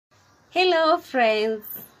Hello friends,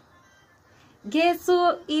 guess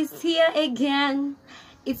who is here again?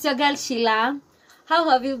 It's your girl Sheila. How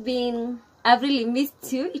have you been? I've really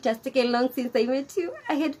missed you. It has taken long since I met you.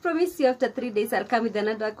 I had promised you after 3 days I'll come with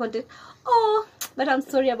another content. Oh, but I'm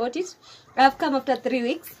sorry about it. I've come after 3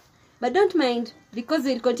 weeks. But don't mind, because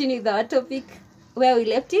we'll continue with our topic where we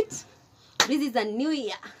left it. This is a new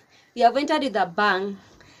year. We have entered with a bang.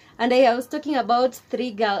 And I was talking about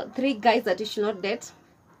three guys that you should not date.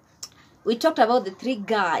 We talked about the 3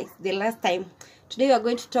 guys the last time. Today we are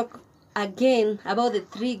going to talk again about the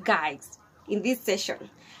 3 guys in this session.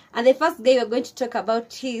 And the first guy we are going to talk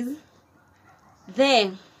about is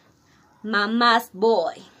the mama's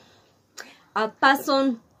boy. A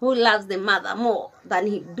person who loves the mother more than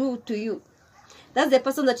he do to you. That's the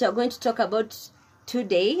person that you are going to talk about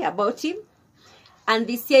today, about him. And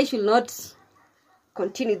this year you should not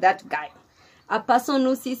continue that guy. A person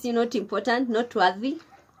who sees you not important, not worthy.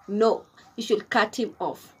 No, you should cut him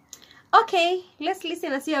off. Okay, let's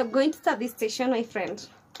listen as you are going to start this session, my friend.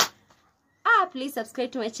 Please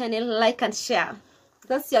subscribe to my channel, like and share.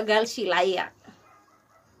 That's your girl Sheila here.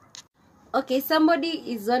 Okay, somebody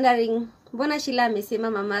is wondering, mbona Sheila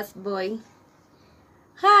amesema mama's boy?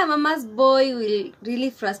 Mama's boy will really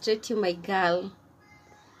frustrate you, my girl.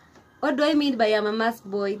 What do I mean by a mama's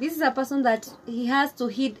boy? This is a person that he has to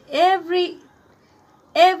heed every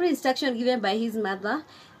instruction given by his mother.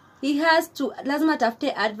 He has to, lazima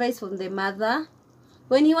tafute advice from the mother.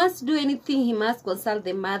 When he wants to do anything, he must consult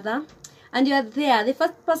the mother. And you are there. The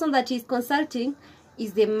first person that he is consulting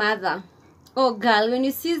is the mother. Oh girl, when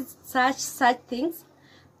you see such things,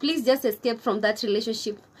 please just escape from that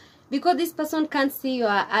relationship. Because this person can't see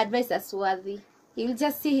your advice as worthy. He will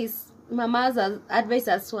just see his mama's advice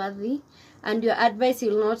as worthy. And your advice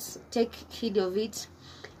will not take heed of it.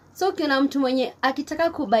 So kuna mtu mwenye akitaka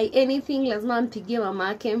kubuy anything lazima mpigie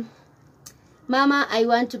mamake. Mama, I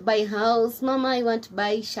want to buy house. Mama, I want to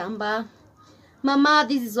buy shamba. Mama,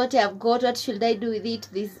 this is what I have got. What should I do with it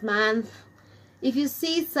this month? If you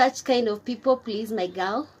see such kind of people, please, my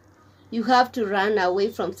girl, you have to run away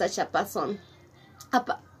from such a person.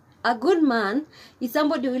 A good man is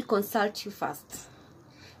somebody who will consult you first.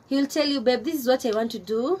 He will tell you, babe, this is what I want to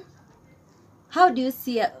do. How do you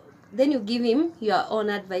see it? Then you give him your own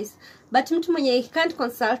advice. But mtu mwenye he can't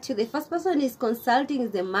consult you, the first person is consulting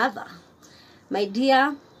is the mother. My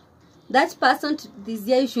dear, that person this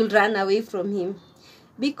year you should run away from him.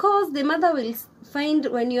 Because the mother will find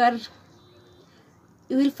will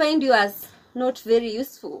find you as not very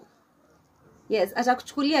useful. Yes,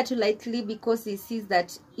 atakuchukulia too lightly because he sees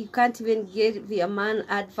that you can't even give your man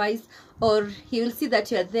advice, or he will see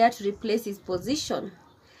that you are there to replace his position.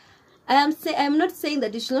 I'm not saying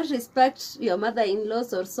that you should not respect your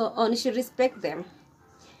mother-in-laws or so on. You should respect them.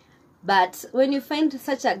 But when you find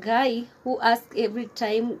such a guy who asks every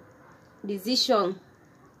time decision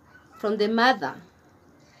from the mother,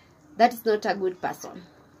 that is not a good person.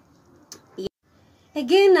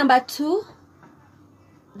 Again, number 2,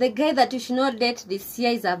 the guy that you should not date this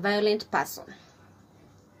year is a violent person.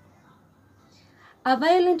 A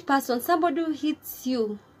violent person, somebody who hits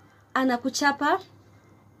you, anakuchapa,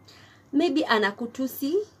 maybe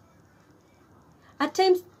anakutusi. At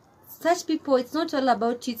times, such people, it's not all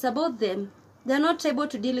about you, it's about them. They're not able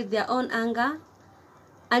to deal with their own anger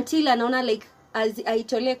until anaona like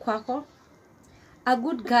aitole kwako. A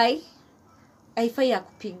good guy, haifai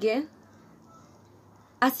akupige,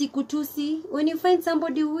 asikutusi. When you find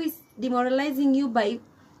somebody who is demoralizing you by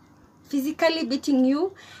physically beating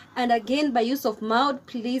you, and again by use of mouth,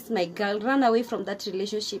 please, my girl, run away from that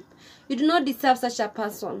relationship. You do not deserve such a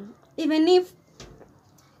person. Even if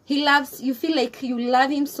he loves, you feel like you love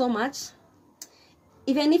him so much,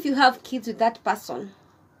 even if you have kids with that person,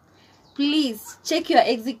 please check your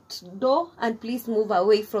exit door and please move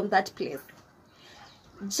away from that place.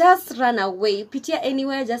 Just run away. Pitia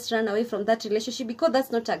anywhere, just run away from that relationship, because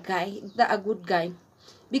that's not a guy, that's a good guy.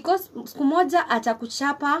 Because siku moja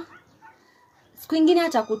atakuchapa, siku ingine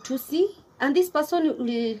atakutusi, and this person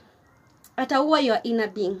will ataua your inner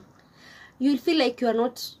being. You'll feel like you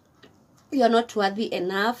are not worthy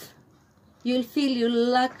enough. You'll feel you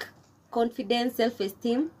lack confidence,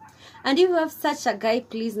 self-esteem. And if you have such a guy,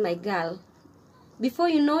 please, my girl, before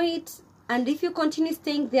you know it, and if you continue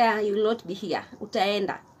staying there, you will not be here.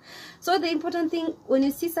 Utaenda. So the important thing, when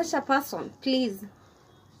you see such a person, please,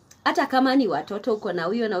 hata kama ni watoto uko na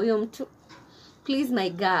huyo mtu, please, my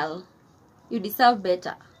girl, you deserve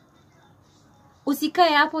better. Usikae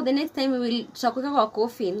hapo, the next time we will tutakuweka kwa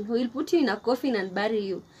coffin. We will put you in a coffin and bury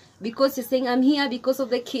you. Because you're saying, I'm here because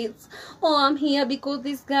of the kids. Oh, I'm here because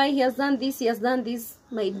this guy, he has done this, he has done this.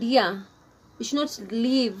 My dear, you should not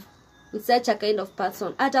live with such a kind of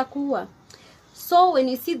person, atakuwa. So when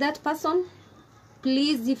you see that person,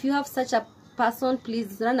 please, if you have such a person,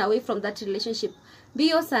 please run away from that relationship.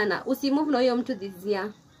 Bio sana, usimove na huyo mtu this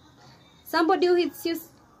year. Somebody who hits you,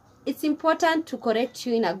 it's important to correct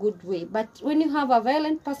you in a good way. But when you have a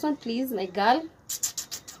violent person, please, my girl,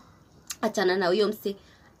 achana na huyo mse.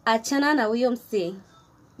 Achana na huyo mse.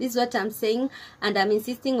 This is what I'm saying, and I'm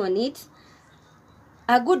insisting on it.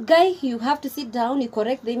 A good guy, you have to sit down, you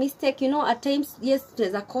correct the mistake. You know, at times, yes,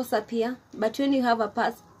 there's a cause up here. But when you have a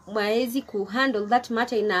past, maezi ku handle that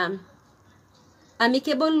matter in a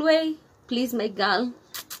amicable way, please, my girl,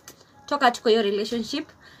 talk out to your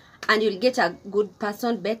relationship, and you'll get a good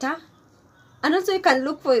person better. And also you can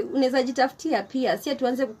look for, unaweza jitafutia pia, si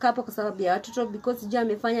tuanze kukapa kwa sababu ya watoto because jua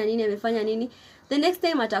amefanya nini. The next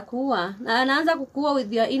time atakuwa na anaanza kukua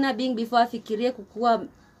with your inner being before afikirie kukua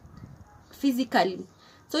physically.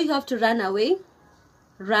 So you have to run away.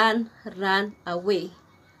 Run away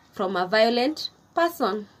from a violent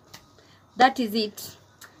person. That is it.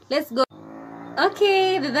 Let's go.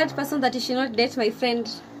 Okay, the third person that you should not date, my friend,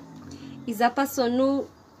 is a person who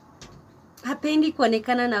hapendi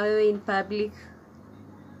kuonekana na wewe in public.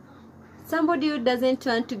 Somebody who doesn't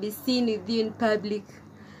want to be seen with you in public.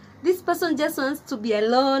 This person just wants to be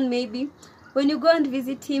alone, maybe. When you go and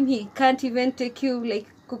visit him, he can't even take you, like,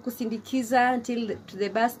 kukusindikiza until to the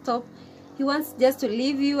bus stop. He wants just to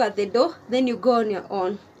leave you at the door, then you go on your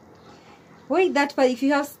own. Wait, that part, if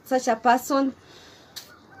you have such a person,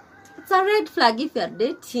 it's a red flag if you are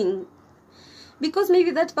dating. Because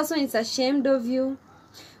maybe that person is ashamed of you.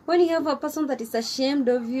 When you have a person that is ashamed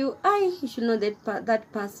of you, you should know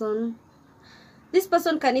that person. This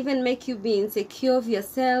person can even make you be insecure of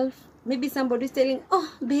yourself. Maybe somebody is telling,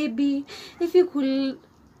 oh, baby, if you could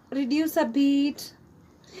reduce a bit.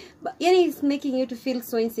 But he's making you to feel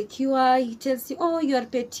so insecure. He tells you, oh, you are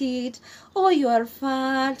petite. Oh, you are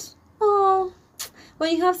fat. Oh,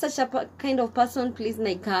 when you have such a kind of person, please,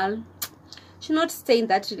 my girl, should not stay in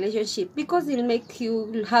that relationship because it'll make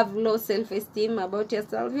you have low self-esteem about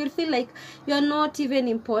yourself. You'll feel like you're not even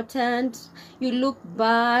important. You look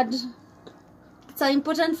bad. It's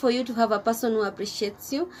important for you to have a person who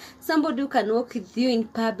appreciates you. Somebody who can walk with you in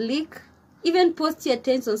public. Even post your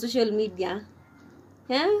things on social media.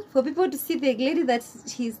 Yeah, for people to see the lady that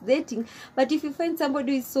he's dating. But if you find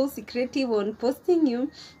somebody who is so secretive on posting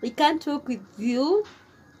you, he can't talk with you,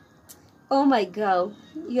 oh my girl,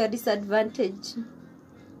 you are disadvantaged.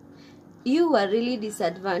 You are really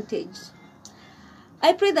disadvantaged.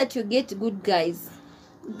 I pray that you get good guys.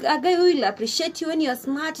 A guy who will appreciate you when you're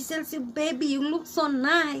smart. He tells you, baby, you look so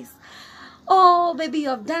nice. Oh, baby, you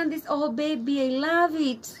have done this. Oh, baby, I love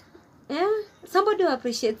it. Yeah, somebody who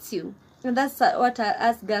appreciates you. And that's what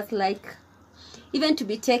us girls like. Even to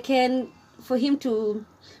be taken, for him to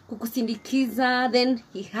kukusindikiza, then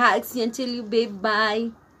he hugs you and tell you, babe,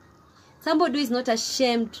 bye. Somebody who is not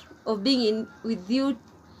ashamed of being in with you,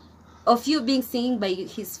 of you being seen by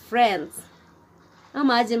his friends.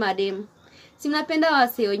 Ama aje madem. Si mnapenda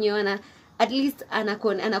wase wenye wana at least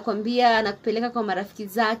anakwambia, anakupeleka kwa marafiki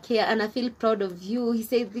zake, ana feel proud of you. He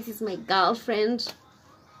says, this is my girlfriend.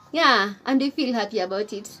 Yeah, and you feel happy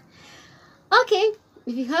about it. Okay,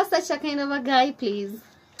 if you have such a kind of a guy, please,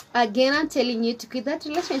 again, I'm telling you to quit that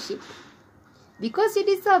relationship. Because you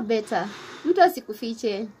deserve better. Mtu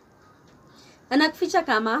asikufiche. Anakuficha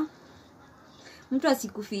kama mtu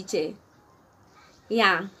asikufiche.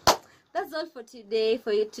 Yeah. That's all for today,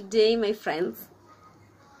 for you today, my friends.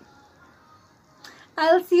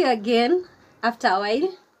 I'll see you again after a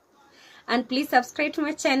while. And please subscribe to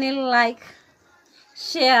my channel, like,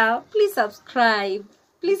 share. Please subscribe.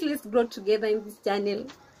 Please, let's grow together in this channel.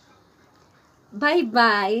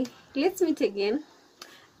 Bye-bye. Let's meet again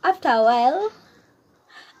after a while.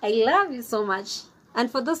 I love you so much.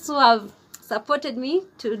 And for those who have supported me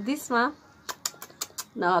to this one,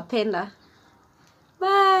 nawapenda.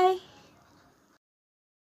 Bye.